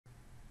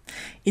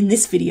In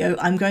this video,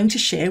 I'm going to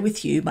share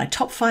with you my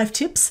top 5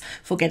 tips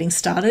for getting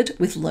started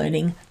with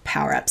learning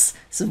Power Apps.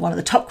 So one of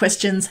the top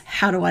questions,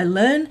 how do I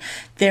learn?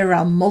 There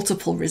are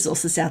multiple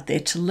resources out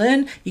there to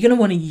learn. You're going to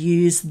want to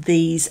use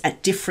these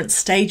at different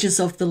stages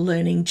of the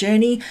learning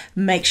journey.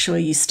 Make sure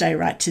you stay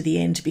right to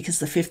the end because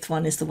the 5th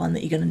one is the one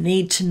that you're going to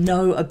need to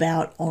know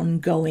about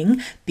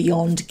ongoing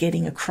beyond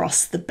getting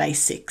across the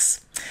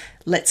basics.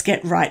 Let's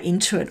get right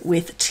into it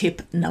with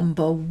tip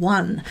number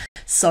 1.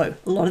 So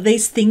a lot of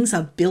these things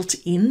are built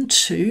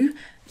into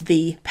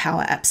the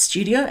Power Apps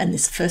Studio, and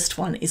this first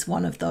one is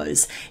one of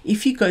those.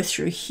 If you go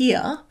through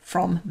here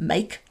from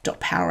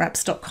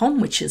make.powerapps.com,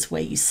 which is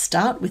where you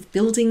start with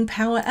building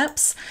Power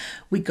Apps,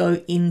 we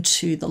go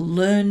into the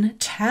Learn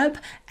tab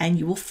and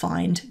you will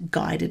find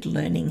guided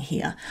learning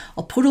here.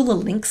 I'll put all the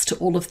links to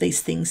all of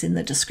these things in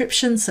the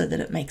description so that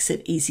it makes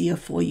it easier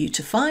for you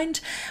to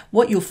find.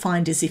 What you'll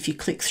find is if you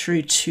click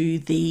through to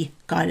the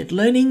guided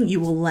learning, you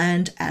will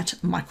land at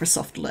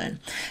Microsoft Learn.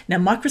 Now,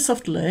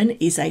 Microsoft Learn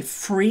is a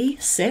free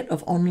set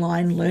of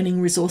online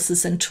learning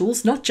resources and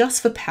tools, not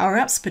just for Power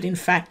Apps, but in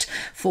fact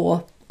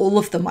for all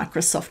of the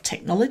Microsoft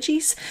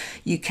technologies.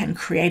 You can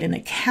create an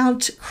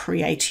account,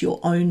 create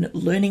your own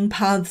learning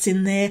paths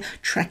in there,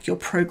 track your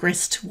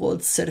progress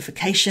towards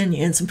certification.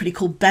 You earn some pretty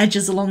cool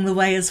badges along the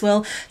way as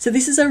well. So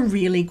this is a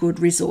really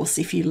good resource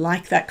if you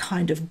like that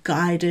kind of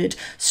guided,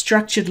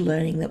 structured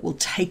learning that will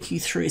take you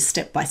through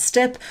step by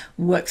step,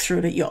 work through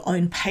it at your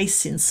own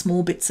pace in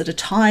small bits at a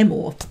time,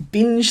 or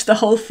binge the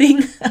whole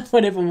thing,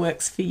 whatever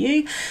works for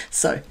you.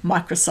 So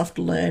Microsoft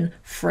Learn,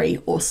 free,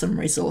 awesome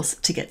resource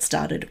to get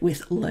started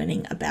with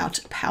learning about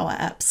Power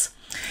Apps.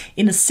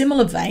 In a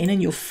similar vein,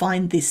 and you'll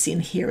find this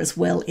in here as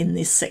well in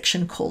this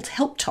section called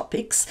Help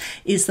Topics,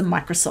 is the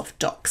Microsoft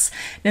Docs.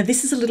 Now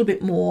this is a little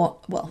bit more,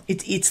 well,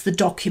 it's the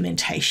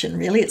documentation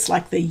really. It's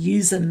like the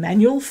user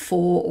manual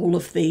for all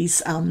of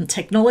these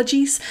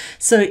technologies.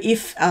 So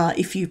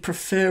if you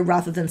prefer,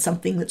 rather than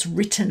something that's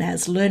written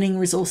as learning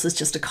resources,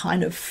 just to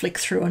kind of flick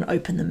through and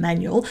open the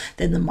manual,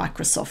 then the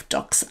Microsoft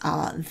Docs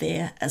are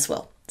there as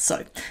well.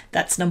 So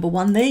that's number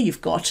 1 there. You've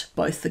got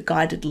both the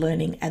guided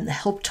learning and the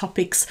help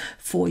topics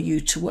for you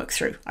to work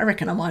through. I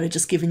reckon I might have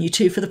just given you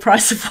 2 for the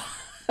price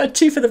of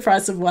 2 for the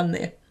price of 1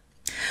 there.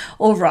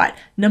 All right,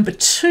 number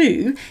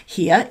 2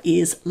 here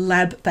is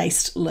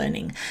lab-based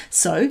learning.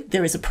 So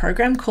there is a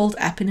program called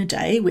App in a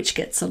Day, which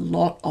gets a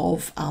lot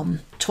of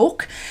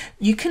talk.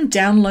 You can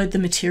download the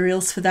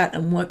materials for that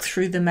and work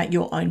through them at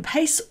your own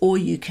pace, or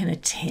you can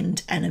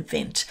attend an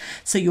event.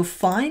 So you'll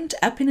find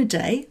App in a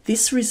Day.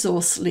 This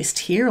resource list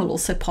here, I'll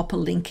also pop a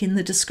link in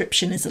the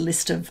description, is a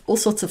list of all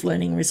sorts of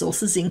learning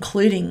resources,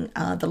 including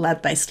the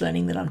lab-based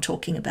learning that I'm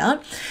talking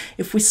about.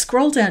 If we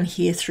scroll down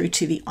here through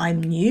to the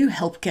I'm New,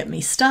 Help Get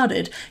Me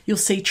Started, you'll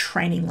see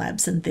training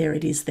labs, and there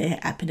it is there,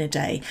 App in a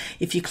Day.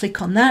 If you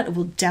click on that, it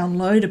will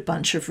download a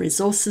bunch of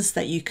resources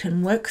that you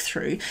can work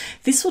through.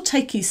 This will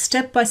take you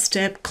step by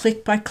step,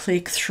 click by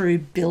click through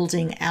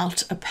building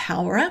out a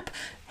Power App.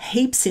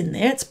 Heaps in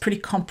there. It's a pretty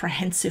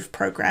comprehensive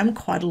program,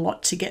 quite a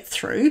lot to get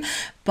through,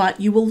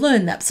 but you will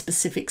learn that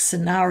specific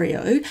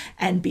scenario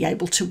and be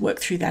able to work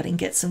through that and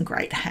get some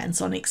great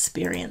hands-on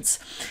experience.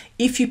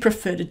 If you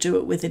prefer to do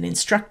it with an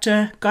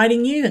instructor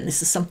guiding you, and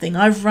this is something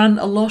I've run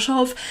a lot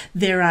of,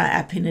 there are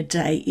App in a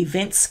Day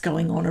events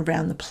going on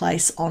around the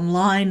place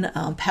online,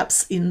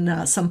 perhaps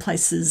in some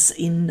places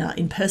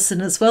in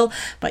person as well,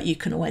 but you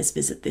can always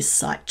visit this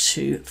site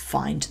to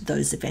find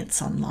those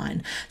events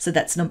online. So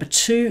that's number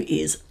 2,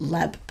 is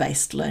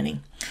lab-based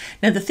learning.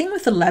 Now, the thing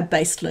with the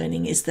lab-based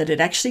learning is that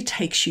it actually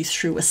takes you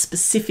through a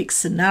specific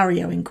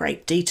scenario in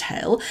great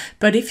detail,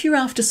 but if you're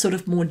after sort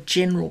of more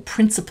general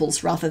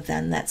principles rather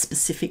than that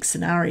specific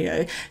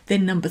scenario,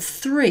 then number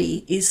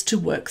 3 is to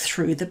work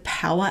through the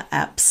Power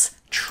Apps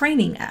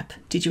training app.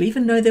 Did you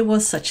even know there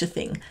was such a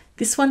thing?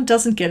 This one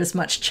doesn't get as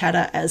much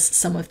chatter as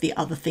some of the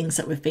other things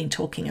that we've been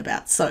talking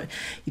about. So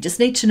you just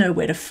need to know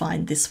where to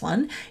find this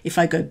one. If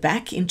I go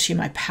back into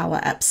my Power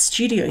Apps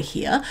Studio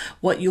here,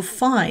 what you'll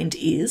find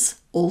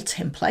is all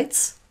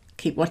templates.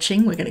 Keep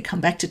watching. We're going to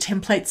come back to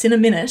templates in a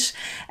minute,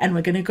 and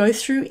we're going to go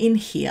through in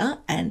here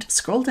and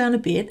scroll down a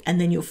bit,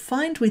 and then you'll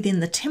find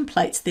within the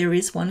templates there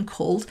is one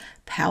called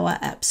Power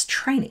Apps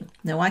Training.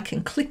 Now I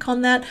can click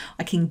on that,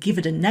 I can give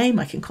it a name,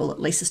 I can call it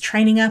Lisa's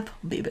Training App.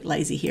 I'll be a bit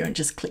lazy here and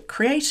just click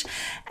Create,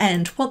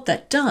 and what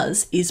that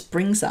does is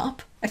brings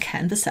up a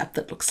Canvas app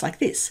that looks like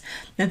this.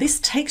 Now this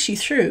takes you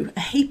through a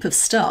heap of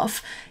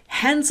stuff,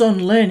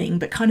 hands-on learning,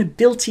 but kind of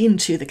built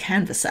into the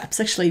Canvas app. It's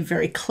actually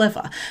very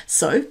clever.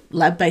 So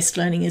lab-based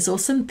learning is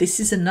awesome. This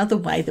is another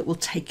way that will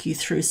take you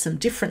through some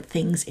different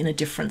things in a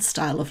different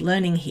style of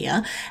learning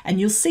here.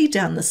 And you'll see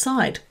down the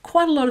side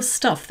quite a lot of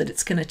stuff that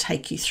it's going to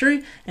take you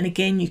through. And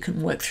again, you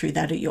can work through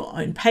that at your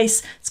own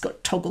pace. It's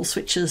got toggle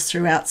switches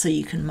throughout so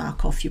you can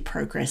mark off your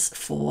progress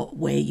for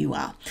where you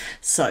are.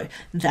 So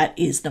that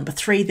is number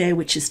 3 there,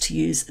 which is to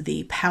use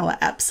the Power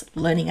Apps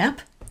Learning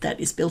app that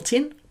is built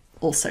in,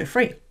 also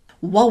free.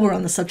 While we're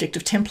on the subject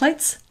of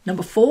templates,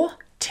 number 4,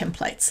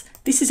 templates.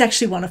 This is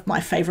actually one of my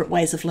favorite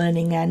ways of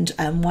learning and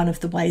one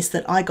of the ways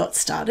that I got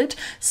started.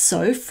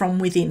 So from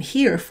within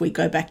here, if we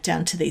go back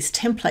down to these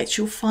templates,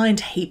 you'll find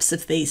heaps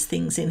of these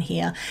things in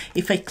here.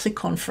 If I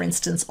click on, for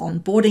instance,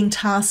 onboarding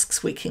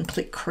tasks, we can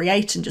click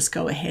create and just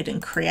go ahead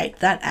and create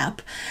that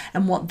app.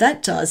 And what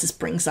that does is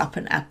brings up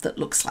an app that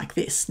looks like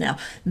this. Now,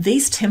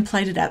 these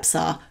templated apps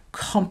are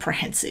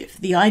comprehensive.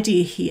 The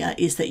idea here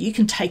is that you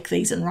can take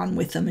these and run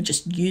with them and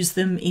just use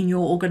them in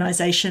your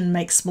organization,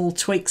 make small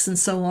tweaks and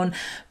so on.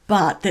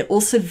 But they're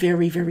also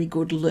very, very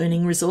good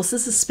learning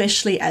resources,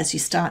 especially as you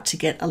start to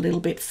get a little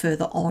bit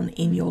further on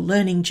in your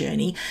learning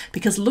journey,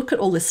 because look at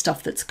all this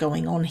stuff that's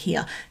going on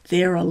here.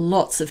 There are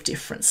lots of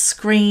different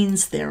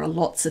screens. There are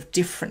lots of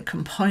different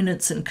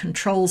components and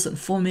controls and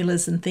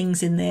formulas and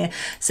things in there.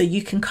 So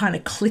you can kind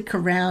of click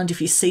around if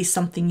you see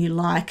something you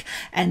like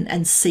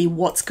and see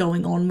what's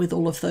going on with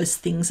all of those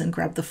things and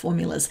grab the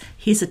formulas.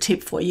 Here's a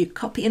tip for you.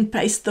 Copy and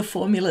paste the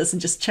formulas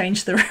and just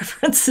change the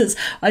references.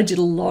 I did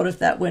a lot of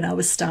that when I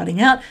was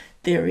starting out.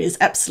 There is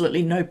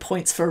absolutely no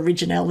points for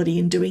originality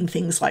in doing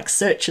things like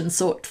search and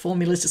sort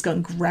formulas. Just go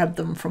and grab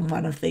them from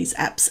one of these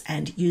apps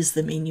and use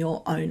them in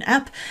your own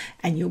app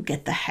and you'll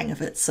get the hang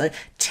of it. So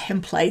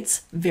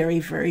templates, very,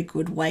 very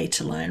good way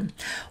to learn.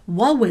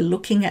 While we're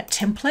looking at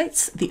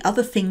templates, the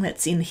other thing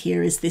that's in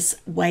here is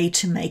this way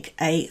to make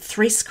a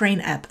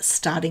 3-screen app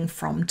starting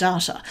from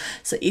data.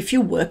 So if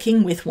you're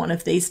working with one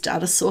of these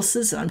data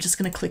sources, and I'm just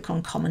going to click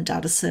on Common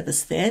Data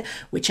Service there,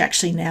 which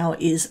actually now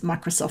is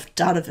Microsoft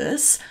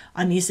Dataverse.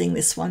 I'm using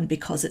this one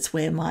because it's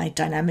where my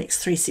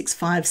Dynamics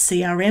 365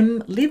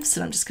 CRM lives,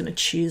 and I'm just going to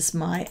choose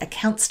my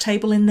accounts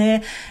table in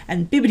there,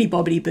 and bibbity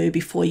bobbity boo,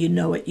 before you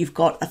know it, you've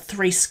got a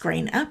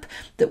 3-screen app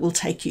that will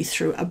take you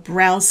through a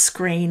browse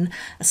screen,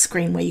 a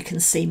screen where you can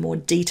see more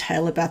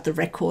detail about the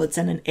records,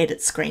 and an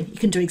edit screen. You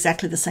can do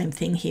exactly the same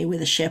thing here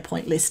with a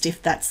SharePoint list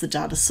if that's the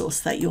data source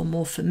that you're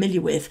more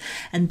familiar with.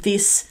 And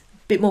this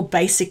bit more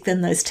basic than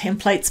those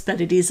templates,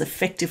 but it is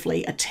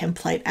effectively a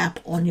template app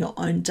on your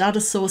own data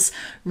source.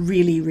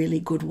 Really, really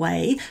good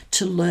way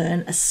to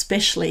learn,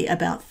 especially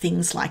about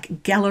things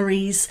like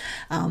galleries.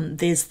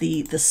 There's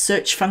the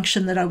search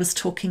function that I was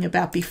talking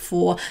about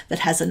before that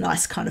has a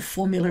nice kind of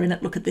formula in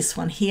it. Look at this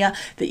one here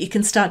that you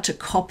can start to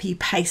copy,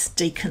 paste,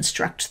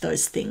 deconstruct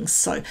those things.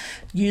 So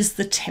use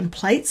the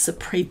templates, the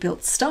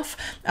pre-built stuff,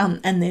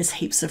 and there's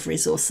heaps of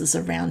resources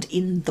around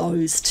in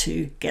those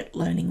to get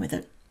learning with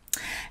it.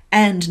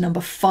 And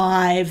number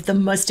 5, the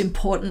most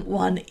important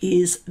one,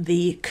 is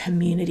the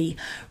community.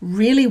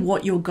 Really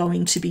what you're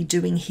going to be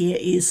doing here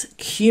is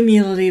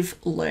cumulative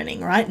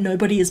learning, right?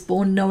 Nobody is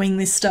born knowing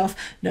this stuff.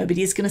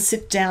 Nobody is going to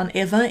sit down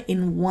ever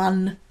in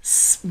one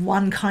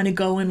kind of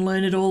go and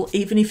learn it all.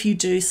 Even if you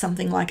do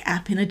something like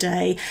app in a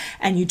day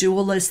and you do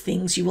all those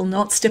things, you will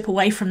not step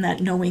away from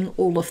that knowing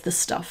all of the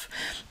stuff.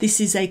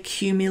 This is a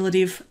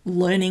cumulative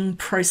learning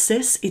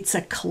process. It's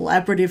a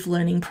collaborative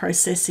learning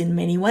process in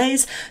many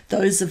ways.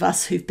 Those of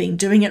us who've been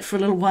doing it for a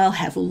little while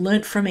have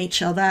learnt from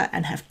each other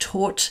and have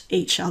taught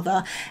each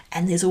other,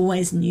 and there's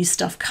always new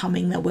stuff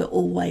coming that we're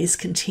always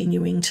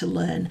continuing to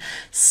learn.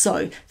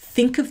 So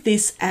think of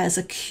this as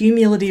a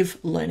cumulative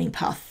learning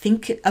path.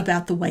 Think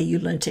about the way you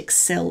learned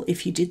Excel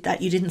if you did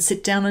that. You didn't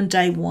sit down on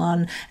day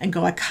one and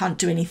go, I can't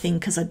do anything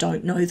because I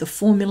don't know the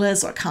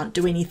formulas, or I can't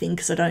do anything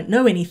because I don't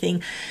know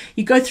anything.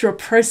 You go through a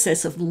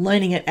process of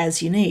learning it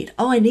as you need.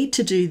 Oh, I need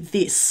to do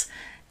this.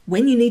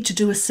 When you need to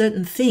do a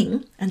certain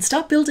thing, and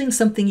start building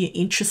something you're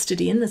interested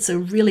in. That's a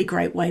really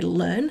great way to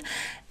learn.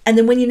 And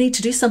then when you need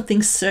to do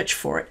something, search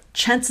for it.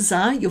 Chances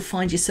are you'll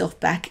find yourself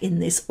back in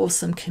this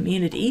awesome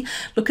community.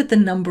 Look at the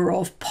number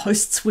of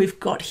posts we've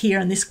got here,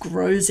 and this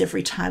grows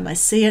every time I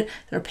see it.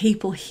 There are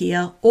people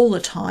here all the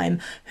time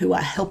who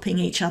are helping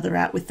each other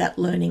out with that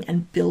learning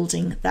and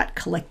building that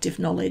collective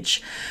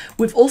knowledge.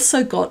 We've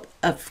also got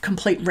a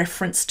complete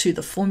reference to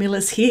the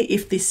formulas here,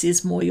 if this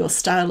is more your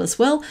style as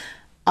well.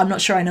 I'm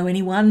not sure I know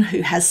anyone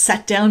who has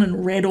sat down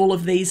and read all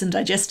of these and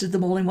digested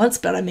them all in once,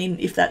 but I mean,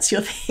 if that's your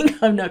thing,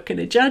 I'm not going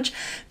to judge,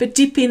 but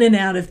dip in and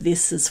out of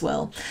this as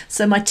well.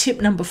 So my tip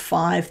number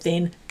 5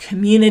 then,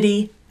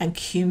 community and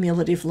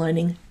cumulative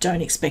learning.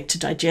 Don't expect to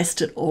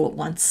digest it all at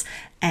once,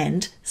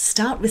 and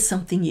start with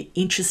something you're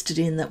interested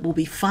in that will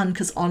be fun,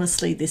 because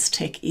honestly, this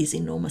tech is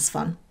enormous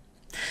fun.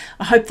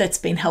 I hope that's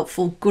been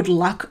helpful. Good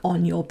luck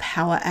on your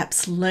Power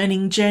Apps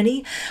learning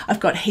journey. I've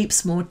got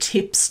heaps more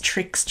tips,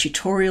 tricks,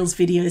 tutorials,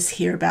 videos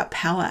here about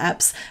Power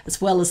Apps, as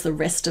well as the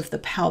rest of the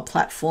Power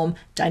Platform,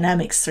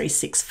 Dynamics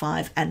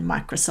 365 and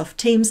Microsoft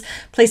Teams.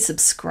 Please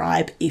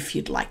subscribe if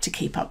you'd like to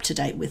keep up to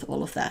date with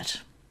all of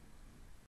that.